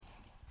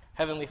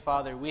Heavenly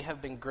Father, we have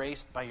been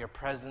graced by your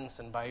presence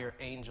and by your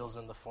angels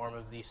in the form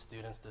of these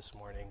students this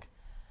morning.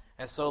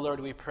 And so, Lord,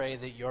 we pray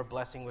that your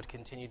blessing would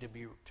continue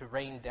to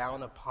rain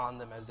down upon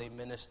them as they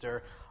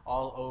minister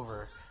all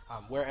over,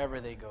 wherever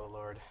they go,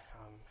 Lord.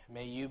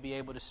 May you be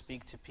able to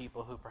speak to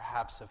people who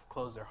perhaps have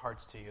closed their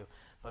hearts to you,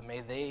 but may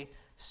they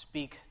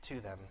speak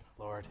to them,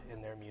 Lord,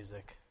 in their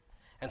music.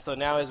 And so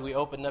now as we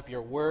open up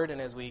your word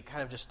and as we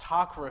kind of just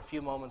talk for a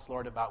few moments,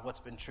 Lord, about what's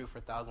been true for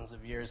thousands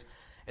of years,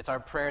 it's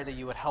our prayer that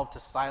you would help to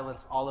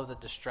silence all of the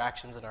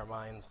distractions in our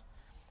minds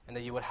and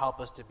that you would help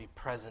us to be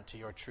present to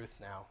your truth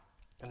now.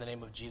 In the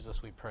name of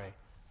Jesus we pray.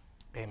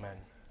 Amen.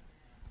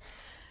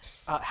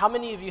 How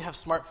many of you have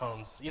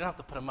smartphones? You don't have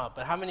to put them up,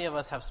 but how many of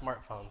us have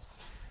smartphones?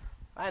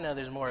 I know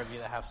there's more of you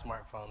that have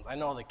smartphones. I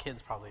know all the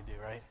kids probably do,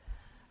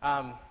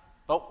 right?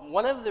 But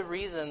one of the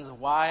reasons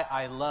why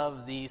I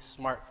love these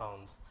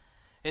smartphones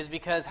is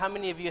because how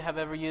many of you have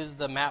ever used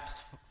the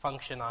Maps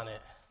function on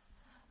it?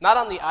 Not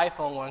on the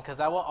iPhone one, because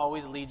that will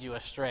always lead you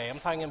astray.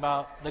 I'm talking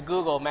about the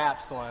Google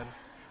Maps one.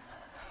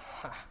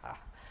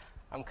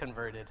 I'm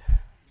converted.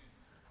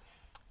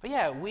 But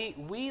yeah,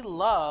 we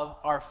love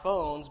our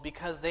phones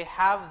because they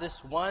have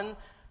this one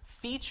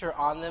feature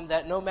on them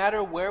that no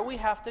matter where we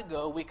have to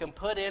go, we can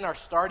put in our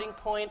starting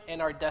point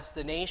and our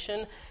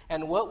destination,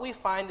 and what we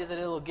find is that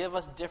it'll give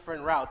us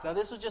different routes. Now,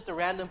 this was just a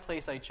random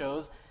place I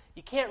chose.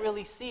 You can't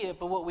really see it,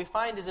 but what we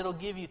find is it'll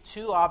give you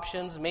 2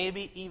 options,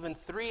 maybe even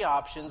 3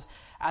 options,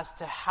 as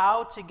to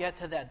how to get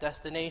to that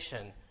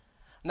destination.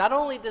 Not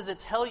only does it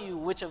tell you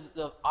which of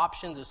the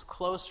options is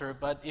closer,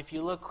 but if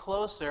you look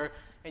closer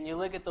and you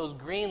look at those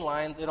green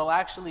lines, it'll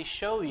actually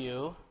show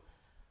you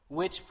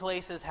which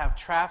places have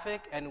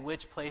traffic and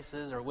which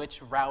places or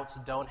which routes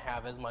don't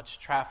have as much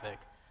traffic.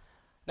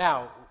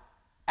 Now,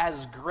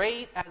 as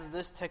great as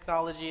this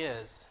technology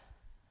is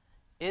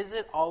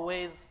it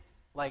always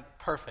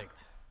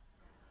perfect?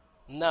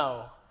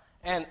 No.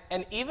 And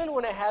even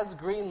when it has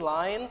green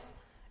lines,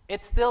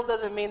 it still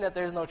doesn't mean that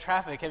there's no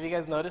traffic. Have you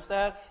guys noticed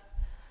that?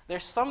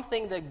 There's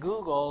something that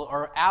Google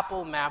or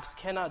Apple Maps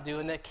cannot do,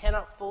 and that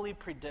cannot fully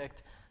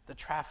predict the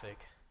traffic.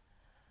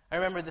 I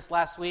remember this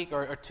last week,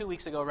 or 2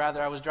 weeks ago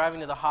rather, I was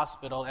driving to the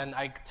hospital, and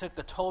I took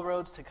the toll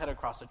roads to cut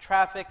across the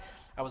traffic.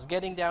 I was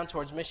getting down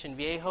towards Mission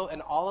Viejo,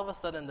 and all of a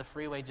sudden the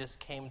freeway just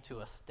came to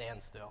a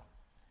standstill.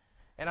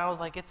 And I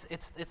was like,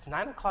 it's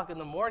 9 o'clock in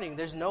the morning.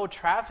 There's no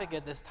traffic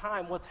at this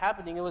time. What's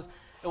happening? It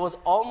was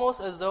almost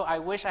as though I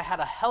wish I had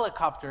a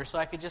helicopter so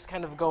I could just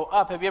kind of go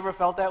up. Have you ever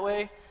felt that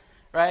way?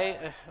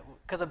 Right?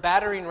 Because a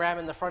battering ram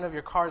in the front of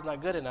your car is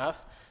not good enough.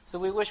 So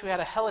we wish we had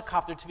a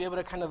helicopter to be able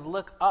to kind of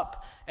look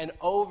up and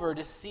over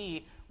to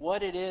see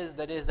what it is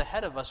that is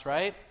ahead of us,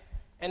 right?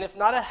 And if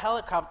not a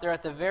helicopter,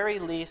 at the very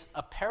least,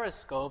 a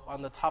periscope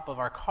on the top of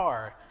our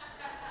car.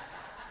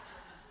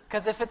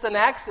 Because if it's an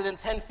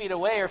accident 10 feet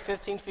away or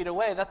 15 feet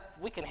away,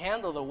 we can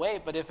handle the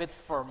weight. But if it's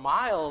for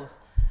miles,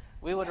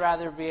 we would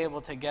rather be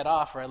able to get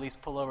off or at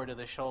least pull over to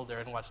the shoulder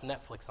and watch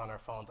Netflix on our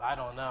phones. I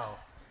don't know.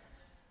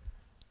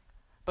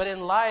 But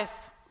in life,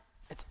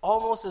 it's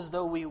almost as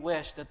though we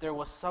wish that there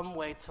was some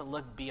way to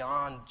look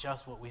beyond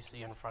just what we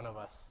see in front of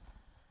us.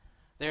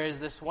 There is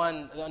this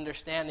one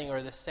understanding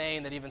or this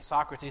saying that even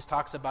Socrates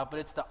talks about, but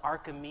it's the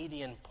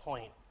Archimedean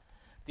point.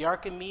 The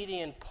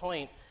Archimedean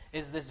point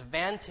is this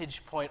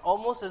vantage point,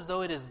 almost as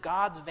though it is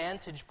God's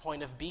vantage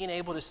point of being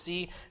able to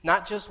see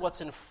not just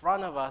what's in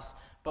front of us,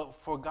 but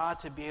for God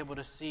to be able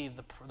to see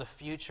the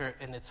future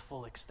in its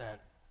full extent.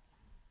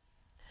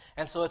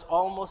 And so it's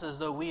almost as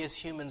though we as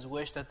humans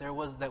wish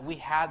that we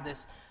had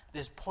this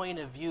point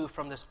of view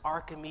from this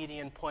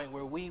Archimedean point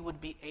where we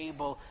would be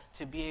able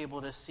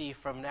to see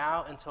from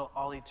now until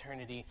all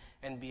eternity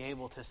and be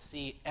able to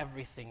see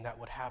everything that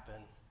would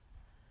happen.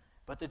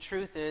 But the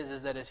truth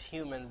is that as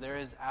humans, there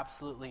is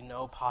absolutely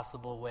no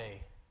possible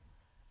way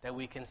that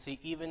we can see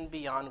even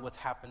beyond what's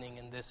happening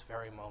in this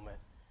very moment.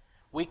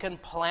 We can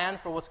plan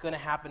for what's going to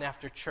happen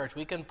after church.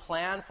 We can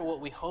plan for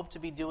what we hope to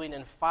be doing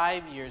in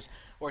 5 years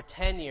or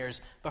 10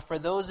 years. But for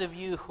those of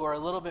you who are a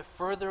little bit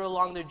further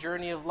along the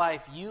journey of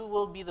life, you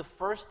will be the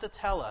first to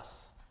tell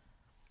us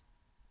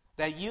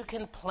that you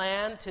can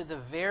plan to the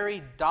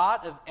very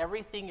dot of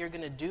everything you're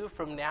going to do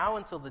from now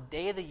until the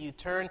day that you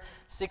turn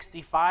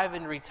 65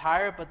 and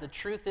retire. But the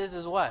truth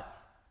is what?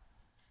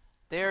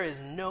 There is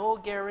no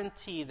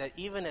guarantee that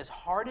even as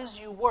hard as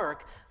you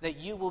work, that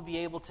you will be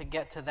able to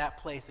get to that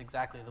place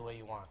exactly the way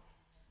you want.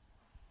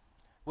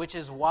 Which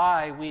is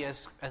why we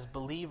as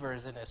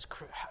believers, and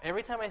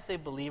every time I say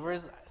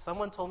believers,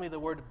 someone told me the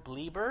word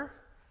believer,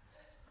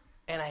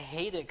 and I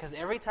hate it, because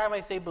every time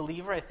I say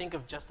believer, I think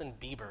of Justin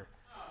Bieber.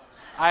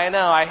 I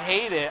know, I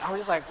hate it. I'm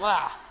just like,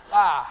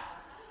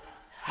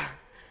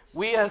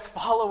 We as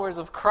followers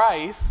of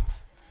Christ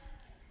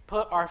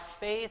put our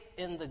faith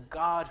in the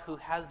God who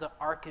has the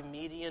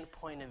Archimedean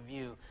point of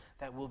view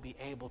that will be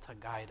able to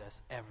guide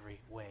us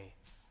every way,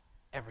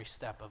 every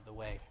step of the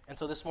way. And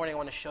so this morning I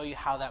want to show you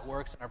how that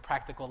works in our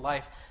practical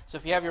life. So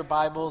if you have your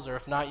Bibles, or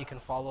if not, you can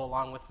follow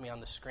along with me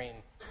on the screen.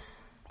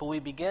 But we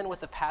begin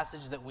with a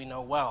passage that we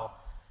know well.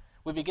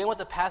 We begin with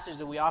a passage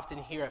that we often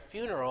hear at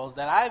funerals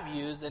that I've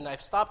used and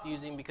I've stopped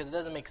using because it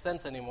doesn't make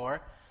sense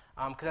anymore,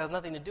 because it has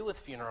nothing to do with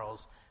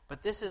funerals.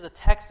 But this is a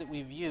text that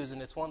we've used,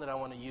 and it's one that I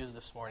want to use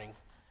this morning.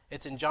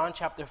 It's in John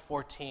chapter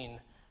 14,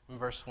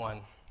 verse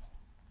 1.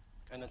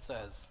 And it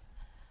says,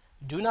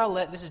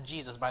 this is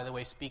Jesus, by the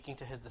way, speaking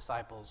to his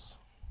disciples.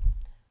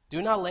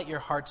 Do not let your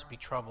hearts be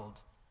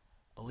troubled.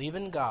 Believe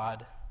in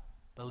God,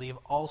 believe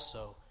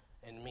also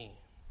in me.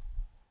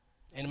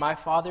 In my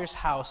Father's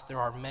house there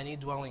are many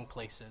dwelling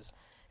places.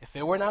 If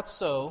it were not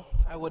so,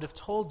 I would have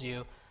told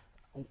you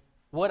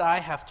what I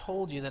have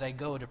told you, that I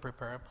go to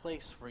prepare a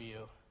place for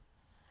you.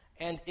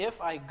 And if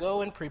I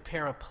go and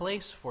prepare a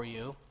place for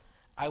you,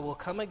 I will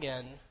come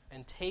again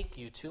and take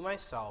you to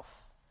myself,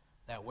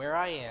 that where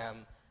I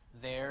am,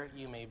 there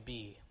you may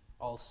be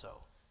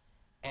also.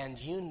 And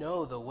you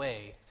know the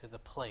way to the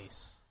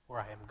place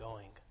where I am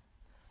going.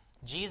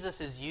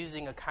 Jesus is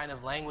using a kind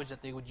of language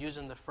that they would use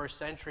in the first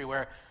century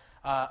where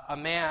a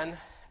man,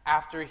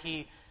 after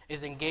he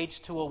is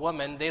engaged to a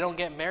woman, they don't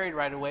get married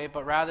right away,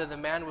 but rather the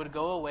man would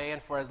go away,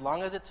 and for as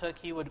long as it took,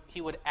 he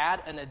would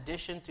add an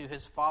addition to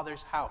his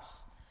father's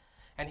house.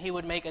 And he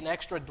would make an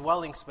extra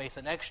dwelling space,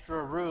 an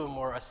extra room,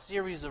 or a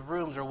series of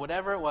rooms, or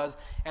whatever it was,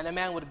 and a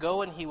man would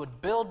go and he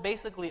would build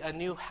basically a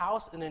new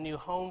house and a new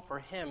home for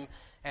him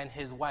and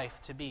his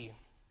wife to be.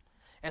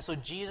 And so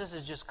Jesus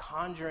is just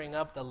conjuring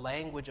up the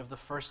language of the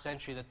first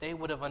century that they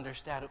would have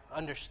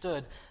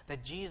understood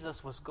that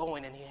Jesus was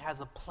going and he has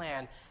a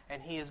plan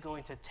and he is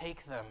going to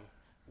take them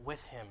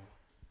with him.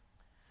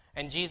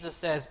 And Jesus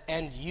says,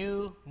 and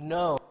you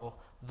know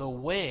the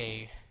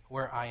way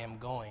where I am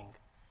going.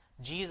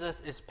 Jesus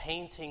is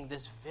painting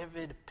this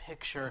vivid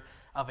picture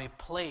of a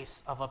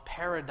place, of a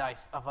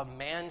paradise, of a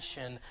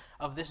mansion,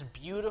 of this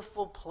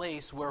beautiful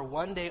place where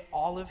one day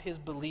all of his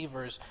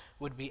believers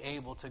would be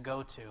able to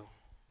go to.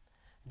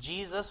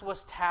 Jesus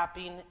was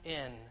tapping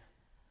in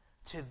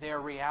to their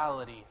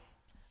reality.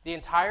 The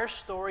entire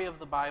story of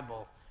the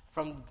Bible,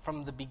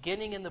 from the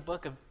beginning in the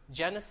book of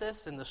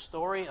Genesis and the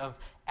story of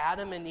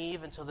Adam and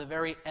Eve until the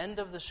very end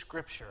of the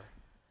Scripture,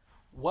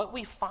 what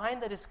we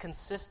find that is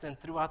consistent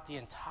throughout the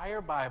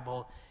entire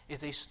Bible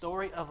is a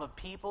story of a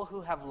people who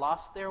have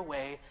lost their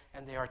way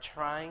and they are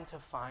trying to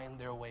find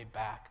their way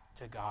back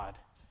to God.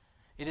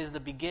 It is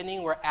the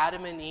beginning where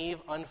Adam and Eve,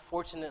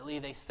 unfortunately,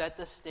 they set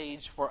the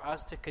stage for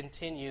us to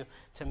continue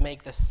to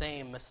make the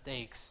same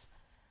mistakes.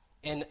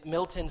 In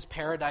Milton's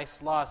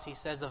Paradise Lost, he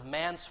says of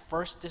man's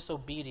first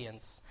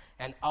disobedience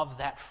and of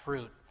that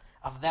fruit,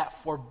 of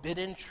that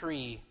forbidden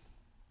tree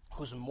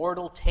whose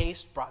mortal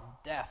taste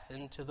brought death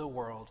into the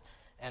world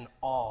and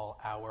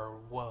all our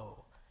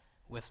woe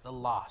with the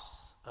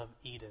loss of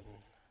Eden.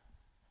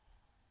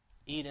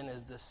 Eden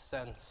is this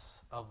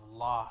sense of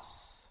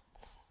loss.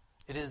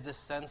 It is this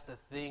sense that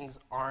things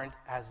aren't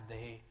as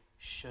they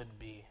should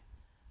be.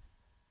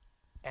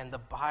 And the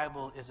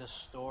Bible is a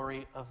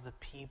story of the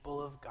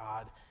people of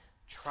God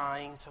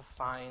trying to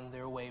find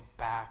their way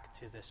back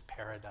to this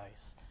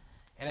paradise.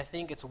 And I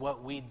think it's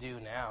what we do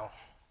now.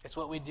 It's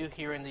what we do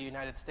here in the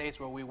United States,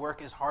 where we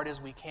work as hard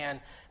as we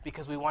can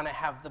because we want to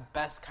have the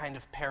best kind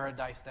of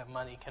paradise that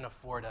money can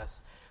afford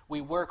us. We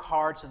work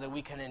hard so that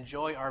we can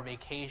enjoy our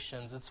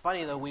vacations. It's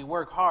funny, though, we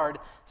work hard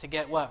to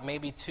get,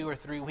 maybe 2 or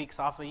 3 weeks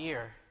off a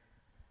year.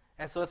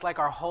 And so it's like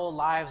our whole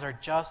lives are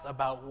just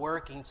about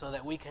working so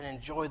that we can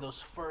enjoy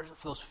those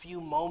few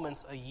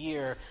moments a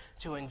year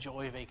to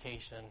enjoy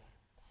vacation.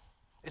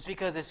 It's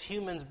because as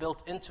humans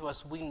built into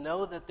us, we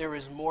know that there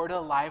is more to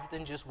life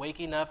than just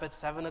waking up at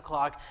 7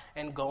 o'clock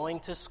and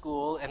going to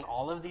school and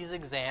all of these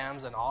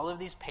exams and all of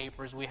these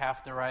papers we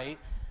have to write.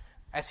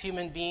 As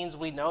human beings,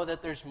 we know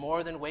that there's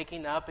more than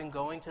waking up and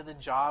going to the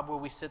job where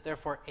we sit there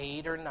for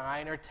 8 or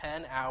 9 or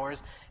 10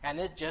 hours and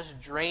it just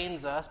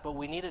drains us, but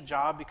we need a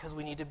job because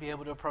we need to be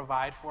able to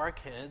provide for our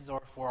kids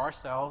or for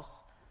ourselves.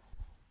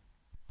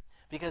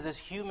 Because as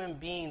human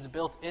beings,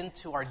 built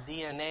into our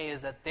DNA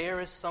is that there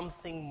is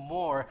something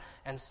more,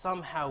 and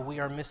somehow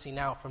we are missing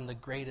out from the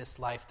greatest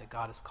life that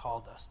God has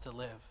called us to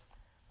live.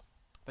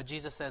 But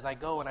Jesus says, I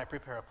go and I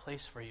prepare a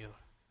place for you,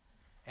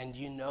 and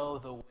you know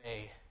the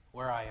way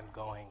where I am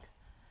going.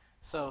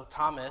 So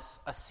Thomas,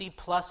 a C+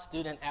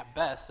 student at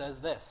best, says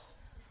this,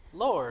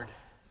 Lord,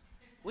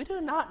 we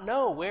do not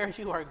know where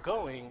you are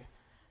going.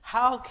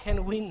 How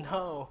can we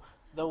know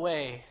the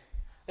way?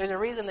 There's a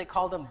reason they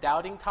called him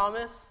Doubting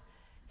Thomas.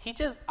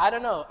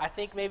 I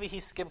think maybe he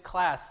skipped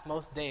class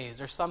most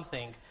days or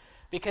something,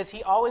 because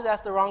he always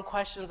asked the wrong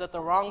questions at the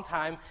wrong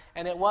time,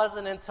 and it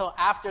wasn't until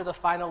after the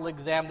final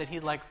exam that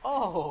he's like,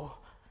 oh,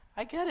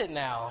 I get it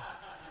now.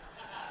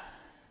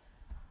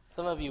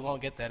 Some of you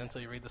won't get that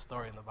until you read the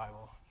story in the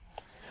Bible.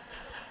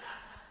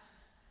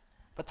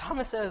 But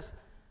Thomas says,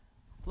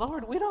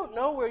 Lord, we don't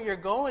know where you're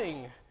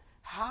going.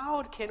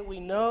 How can we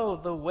know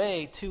the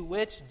way? To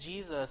which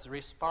Jesus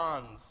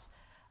responds,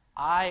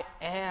 I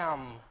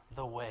am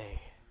the way,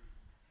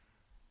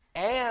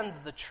 and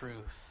the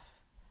truth,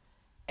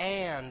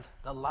 and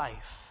the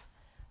life.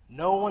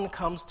 No one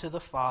comes to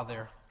the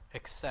Father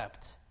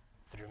except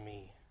through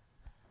me.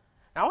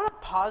 Now I want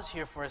to pause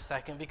here for a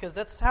second because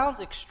that sounds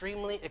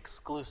extremely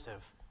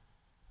exclusive.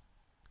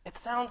 It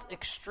sounds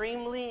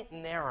extremely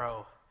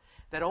narrow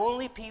that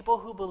only people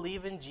who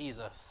believe in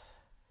Jesus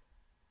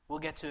will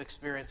get to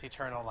experience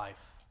eternal life.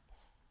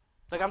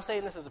 Look, I'm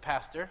saying this as a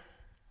pastor,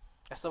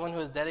 as someone who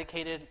has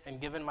dedicated and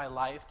given my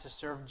life to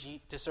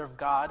serve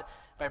God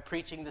by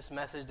preaching this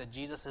message that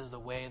Jesus is the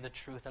way, the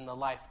truth, and the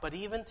life. But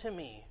even to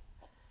me,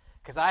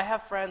 because I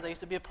have friends, I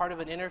used to be a part of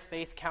an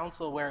interfaith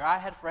council where I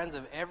had friends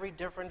of every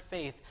different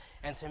faith,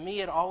 and to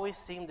me it always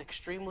seemed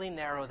extremely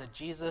narrow that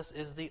Jesus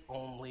is the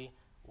only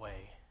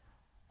way.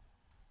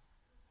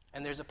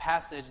 And there's a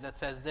passage that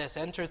says this,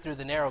 enter through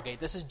the narrow gate.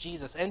 This is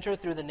Jesus, enter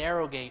through the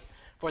narrow gate,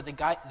 for the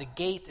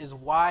gate is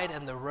wide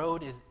and the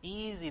road is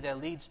easy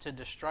that leads to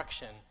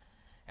destruction.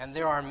 And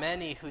there are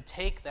many who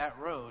take that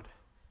road.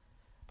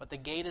 But the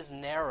gate is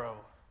narrow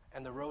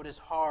and the road is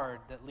hard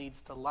that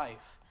leads to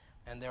life.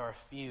 And there are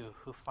few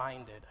who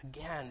find it.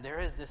 Again, there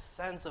is this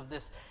sense of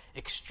this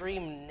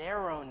extreme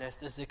narrowness,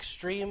 this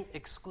extreme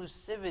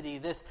exclusivity,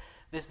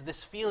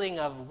 this feeling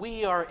of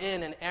we are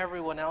in and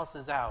everyone else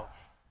is out.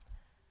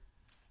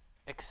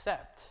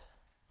 Except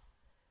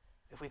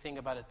if we think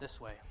about it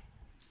this way.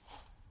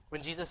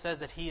 When Jesus says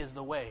that he is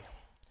the way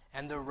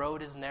and the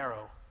road is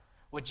narrow,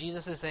 what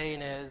Jesus is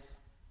saying is,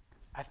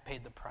 I've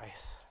paid the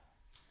price.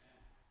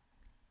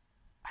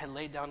 I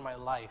laid down my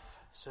life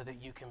so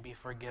that you can be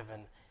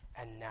forgiven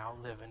and now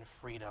live in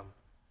freedom.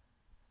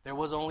 There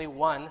was only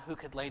one who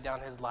could lay down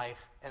his life,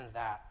 and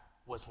that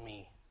was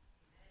me.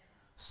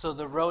 So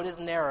the road is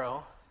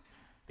narrow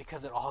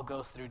because it all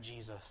goes through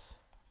Jesus.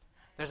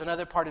 There's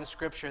another part in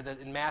Scripture that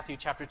in Matthew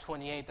chapter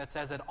 28 that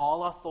says that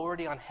all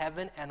authority on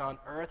heaven and on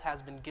earth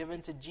has been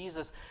given to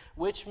Jesus,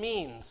 which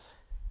means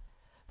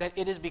that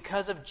it is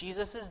because of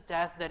Jesus'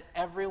 death that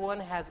everyone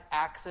has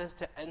access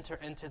to enter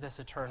into this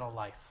eternal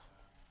life.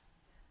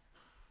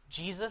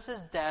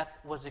 Jesus' death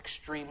was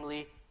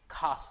extremely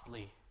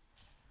costly.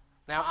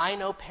 Now, I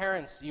know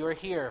parents, you are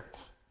here.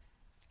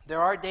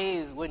 There are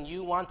days when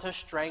you want to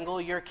strangle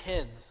your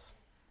kids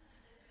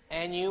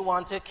and you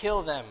want to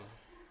kill them.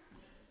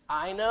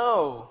 I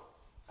know.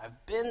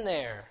 I've been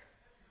there.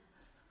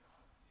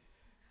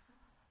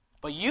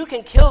 But you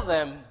can kill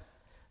them.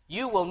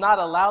 You will not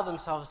allow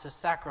themselves to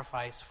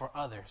sacrifice for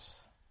others.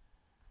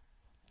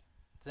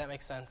 Does that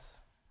make sense?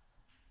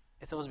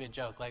 It's supposed to be a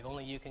joke, like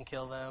only you can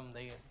kill them.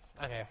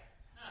 Okay.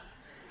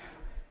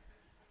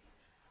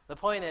 The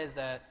point is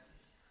that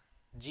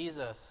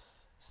Jesus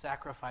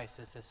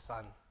sacrifices his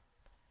son.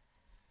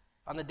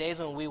 On the days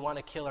when we want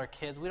to kill our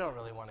kids, we don't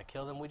really want to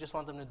kill them. We just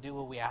want them to do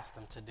what we ask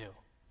them to do.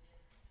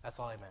 That's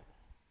all I meant.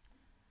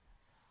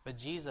 But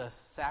Jesus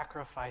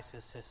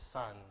sacrifices his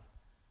son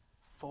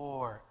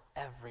for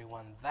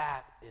everyone.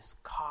 That is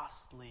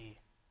costly.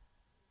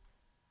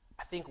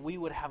 I think we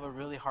would have a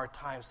really hard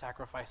time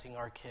sacrificing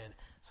our kid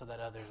so that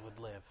others would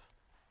live.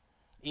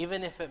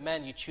 Even if it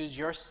meant you choose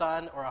your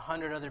son or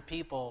 100 other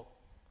people,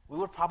 we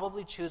would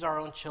probably choose our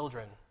own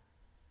children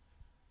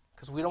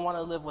because we don't want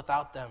to live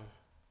without them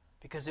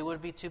because it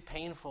would be too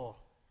painful.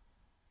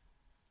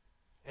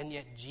 And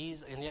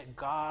yet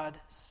God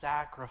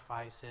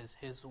sacrifices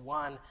his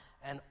one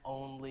and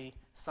only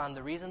son.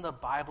 The reason the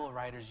Bible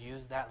writers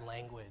use that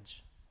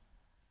language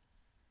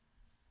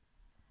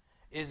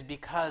is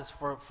because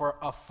for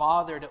a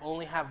father to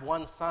only have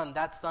one son,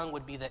 that son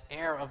would be the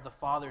heir of the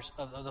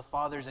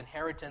father's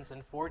inheritance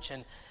and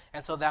fortune.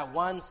 And so that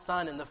one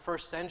son in the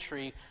first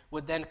century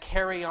would then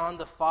carry on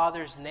the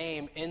father's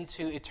name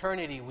into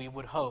eternity, we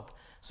would hope.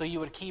 So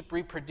you would keep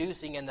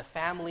reproducing and the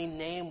family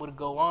name would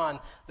go on.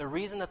 The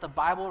reason that the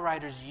Bible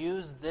writers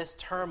use this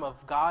term of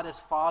God as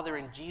Father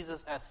and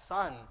Jesus as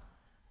Son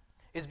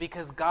is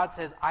because God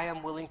says, I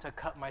am willing to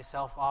cut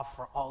myself off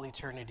for all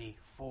eternity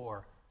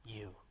for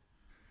you.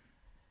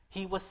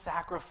 He was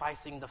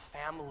sacrificing the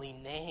family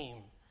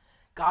name.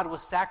 God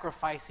was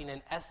sacrificing,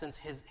 in essence,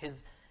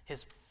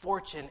 his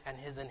fortune and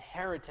his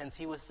inheritance.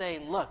 He was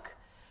saying, look,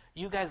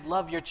 you guys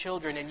love your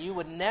children and you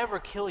would never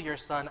kill your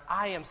son.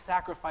 I am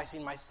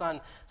sacrificing my son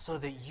so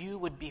that you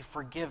would be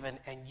forgiven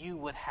and you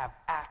would have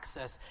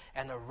access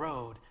and a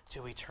road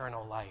to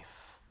eternal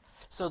life.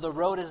 So the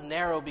road is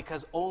narrow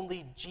because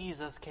only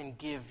Jesus can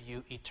give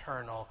you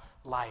eternal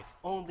life.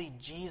 Only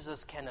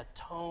Jesus can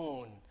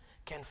atone,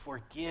 can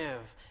forgive,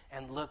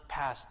 and look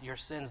past your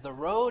sins. The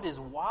road is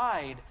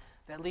wide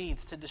that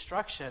leads to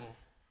destruction.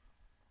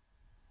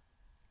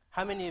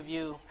 How many of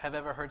you have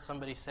ever heard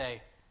somebody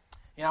say,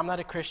 I'm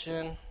not a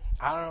Christian,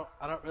 I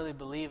don't really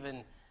believe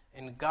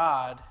in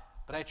God,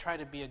 but I try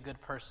to be a good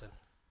person?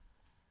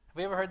 Have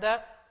you ever heard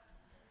that?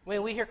 I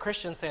mean, we hear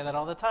Christians say that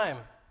all the time,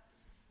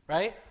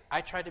 right? I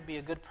try to be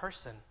a good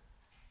person.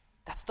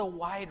 That's the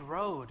wide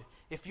road.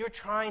 If you're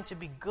trying to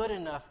be good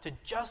enough to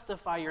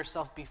justify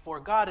yourself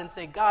before God and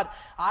say, God,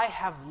 I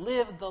have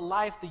lived the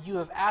life that you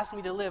have asked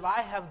me to live.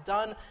 I have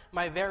done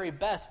my very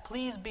best.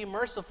 Please be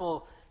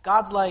merciful.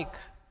 God's like,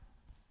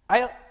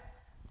 I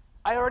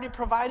already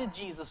provided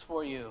Jesus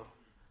for you.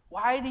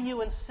 Why do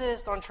you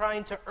insist on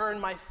trying to earn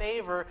my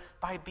favor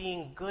by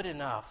being good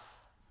enough?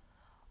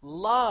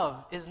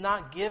 Love is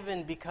not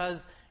given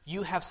because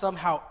you have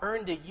somehow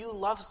earned it. You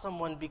love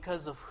someone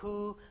because of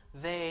who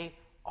they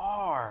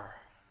are.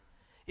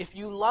 If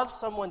you love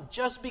someone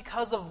just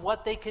because of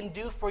what they can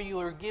do for you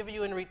or give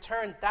you in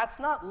return, that's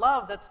not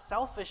love, that's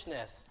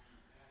selfishness.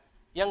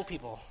 Young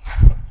people,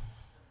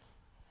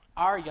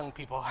 our young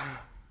people,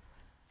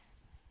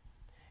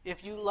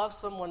 if you love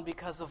someone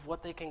because of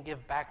what they can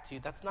give back to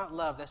you, that's not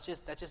love, that's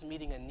just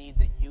meeting a need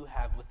that you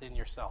have within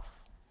yourself.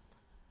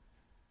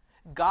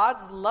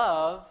 God's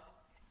love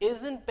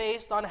isn't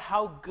based on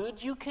how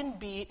good you can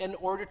be in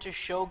order to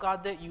show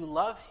God that you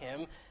love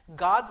him.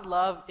 God's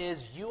love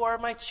is, you are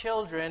my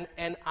children,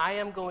 and I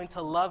am going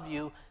to love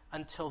you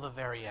until the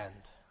very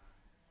end.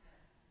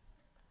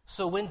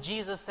 So when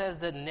Jesus says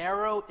that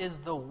narrow is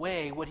the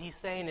way, what he's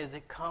saying is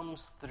it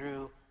comes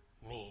through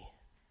me.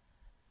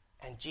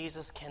 And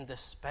Jesus can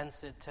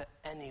dispense it to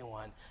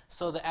anyone.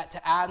 So that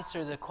to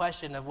answer the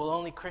question of will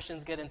only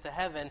Christians get into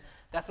heaven,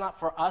 that's not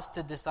for us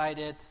to decide.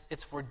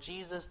 It's for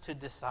Jesus to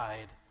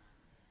decide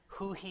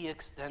who he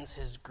extends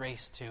his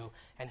grace to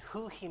and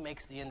who he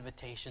makes the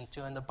invitation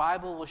to. And the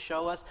Bible will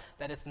show us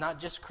that it's not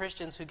just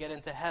Christians who get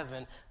into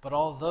heaven, but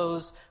all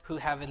those who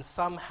have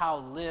somehow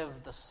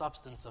lived the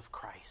substance of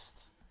Christ.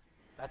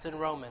 That's in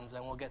Romans,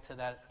 and we'll get to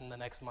that in the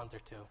next month or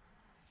two.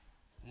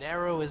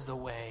 Narrow is the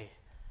way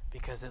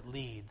because it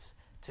leads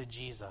to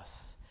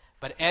Jesus.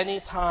 But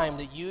any time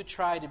that you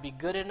try to be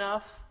good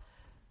enough,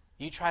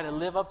 you try to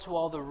live up to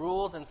all the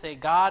rules and say,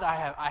 God,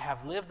 I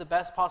have lived the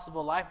best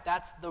possible life,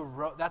 that's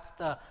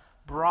the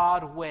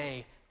broad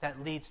way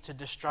that leads to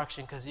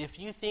destruction. Because if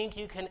you think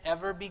you can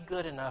ever be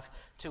good enough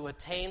to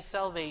attain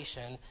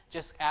salvation,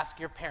 just ask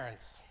your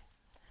parents.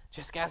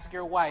 Just ask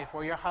your wife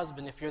or your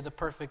husband if you're the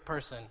perfect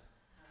person.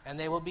 And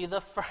they will be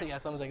the first,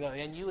 someone's like,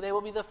 oh, they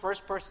will be the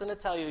first person to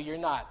tell you you're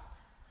not.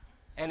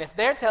 And if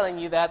they're telling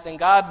you that, then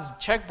God's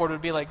checkboard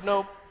would be like,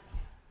 nope.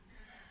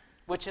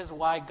 Which is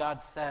why God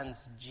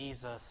sends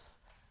Jesus,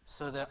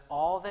 so that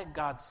all that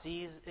God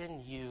sees in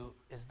you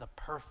is the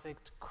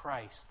perfect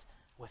Christ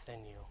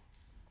within you.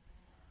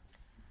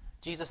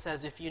 Jesus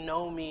says, if you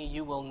know me,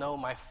 you will know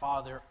my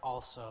Father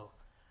also.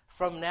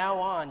 From now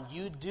on,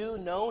 you do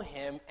know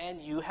him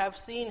and you have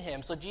seen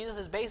him. So Jesus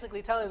is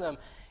basically telling them,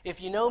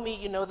 if you know me,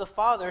 you know the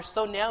Father,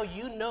 so now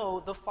you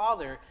know the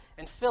Father.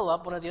 And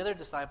Philip, one of the other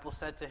disciples,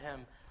 said to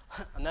him,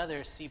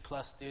 another C+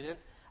 student,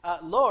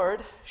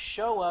 Lord,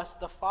 show us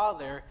the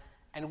Father,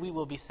 and we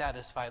will be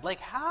satisfied.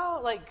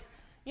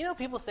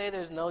 People say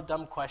there's no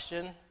dumb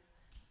question.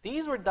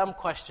 These were dumb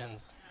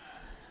questions,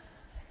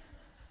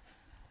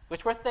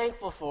 which we're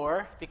thankful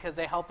for because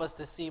they help us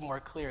to see more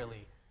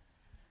clearly.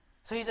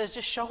 So he says,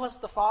 just show us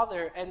the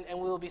Father, and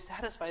we will be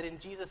satisfied. And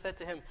Jesus said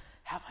to him,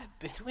 have I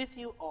been with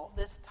you all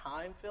this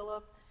time,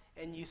 Philip,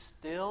 and you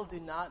still do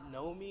not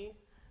know me?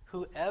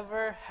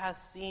 Whoever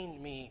has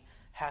seen me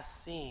has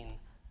seen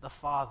the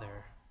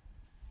Father.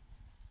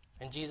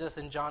 And Jesus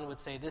and John would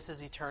say, this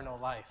is eternal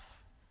life,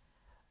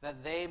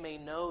 that they may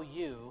know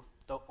you,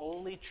 the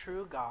only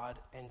true God,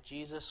 and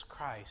Jesus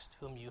Christ,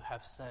 whom you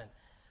have sent.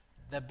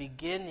 The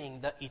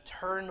beginning, the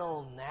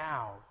eternal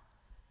now,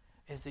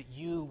 is that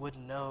you would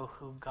know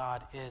who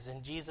God is.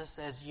 And Jesus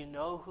says, you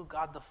know who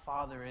God the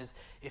Father is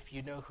if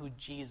you know who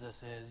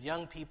Jesus is.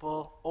 Young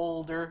people,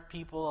 older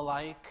people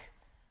alike,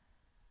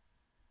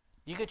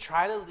 you could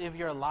try to live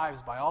your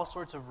lives by all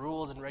sorts of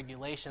rules and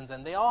regulations,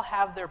 and they all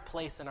have their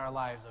place in our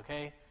lives,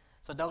 okay?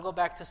 So don't go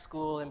back to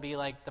school and be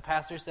like, the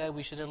pastor said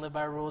we shouldn't live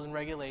by rules and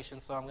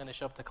regulations, so I'm going to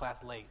show up to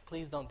class late.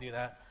 Please don't do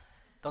that.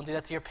 Don't do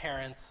that to your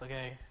parents,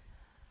 okay?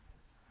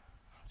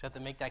 Just have to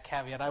make that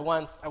caveat. I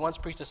once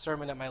preached a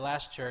sermon at my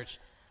last church,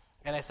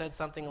 and I said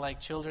something like,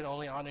 children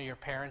only honor your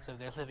parents if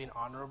they're living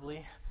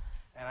honorably,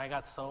 and I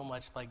got so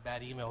much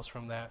bad emails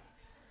from that.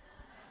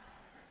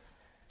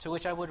 To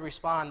which I would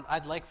respond,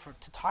 I'd like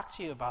to talk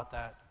to you about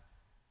that.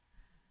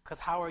 Because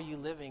how are you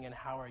living and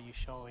how are you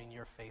showing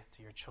your faith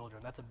to your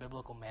children? That's a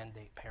biblical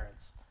mandate,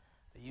 parents,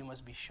 that you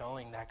must be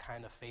showing that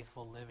kind of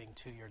faithful living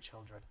to your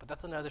children. But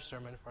that's another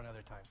sermon for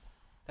another time.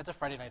 That's a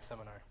Friday night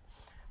seminar.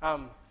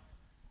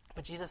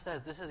 But Jesus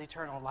says, this is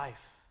eternal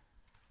life,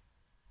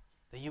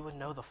 that you would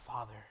know the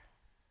Father.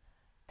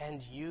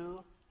 And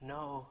you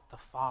know the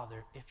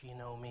Father if you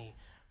know me.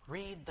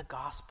 Read the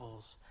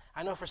Gospels.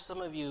 I know for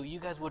some of you, you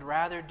guys would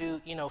rather do,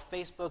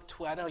 Facebook,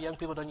 I know young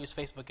people don't use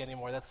Facebook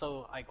anymore. That's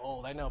so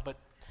old, I know. But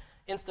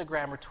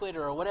Instagram or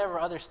Twitter or whatever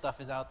other stuff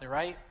is out there,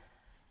 right?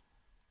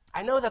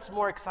 I know that's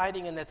more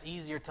exciting and that's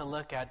easier to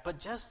look at, but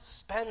just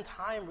spend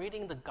time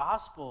reading the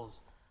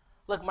Gospels.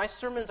 Look, my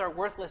sermons are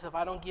worthless if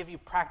I don't give you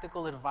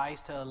practical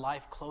advice to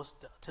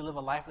live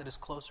a life that is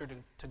closer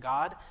to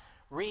God.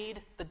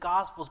 Read the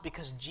Gospels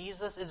because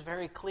Jesus is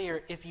very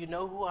clear. If you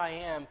know who I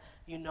am,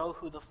 you know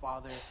who the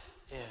Father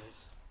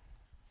is.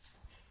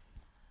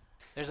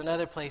 There's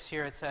another place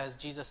here it says,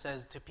 Jesus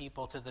says to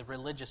people, to the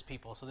religious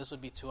people, so this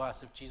would be to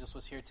us if Jesus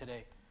was here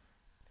today.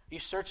 You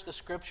search the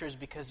Scriptures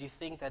because you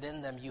think that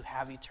in them you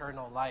have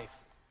eternal life.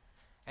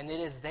 And it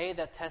is they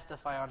that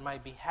testify on my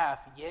behalf,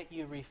 yet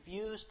you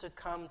refuse to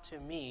come to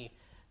me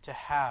to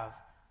have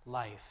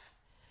life.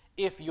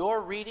 If your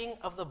reading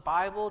of the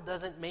Bible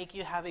doesn't make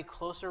you have a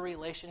closer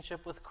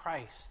relationship with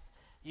Christ,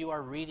 you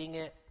are reading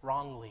it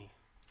wrongly.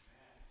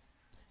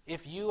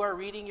 If you are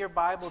reading your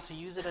Bible to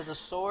use it as a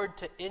sword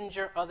to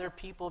injure other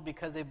people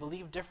because they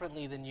believe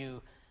differently than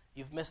you,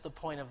 you've missed the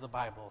point of the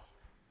Bible.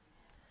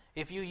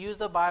 If you use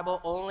the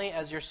Bible only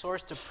as your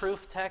source to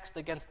proof text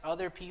against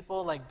other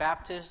people like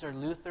Baptists or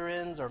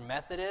Lutherans or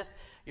Methodists,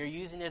 you're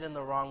using it in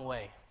the wrong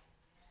way.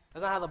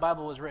 That's not how the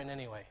Bible was written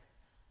anyway.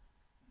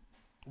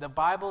 The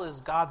Bible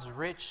is God's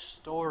rich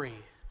story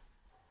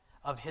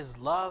of his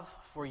love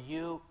for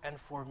you and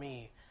for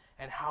me,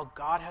 and how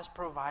God has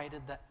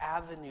provided the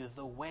avenue,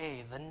 the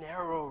way, the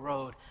narrow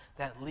road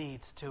that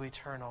leads to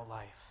eternal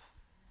life.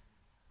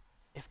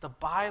 If the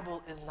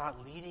Bible is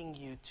not leading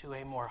you to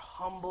a more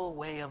humble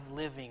way of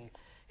living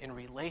in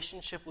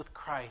relationship with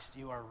Christ,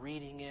 you are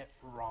reading it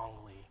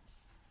wrongly.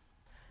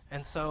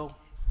 And so,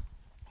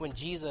 when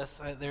Jesus,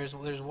 there's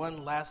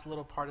one last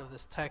little part of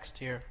this text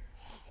here,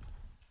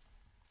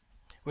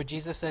 where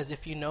Jesus says,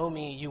 "If you know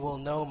me, you will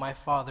know my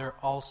Father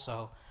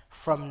also.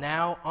 From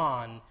now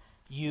on,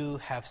 you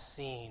have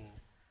seen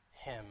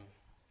him."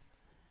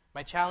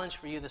 My challenge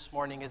for you this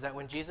morning is that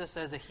when Jesus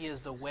says that he is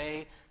the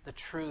way, the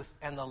truth,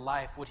 and the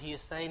life, what he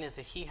is saying is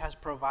that he has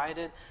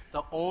provided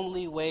the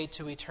only way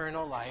to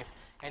eternal life,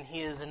 and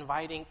he is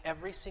inviting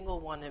every single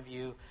one of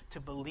you to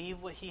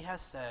believe what he has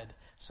said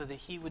so that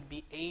he would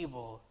be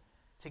able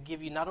to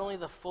give you not only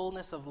the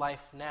fullness of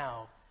life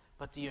now,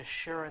 but the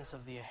assurance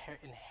of the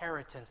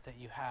inheritance that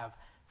you have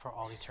for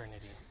all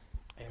eternity.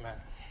 Amen.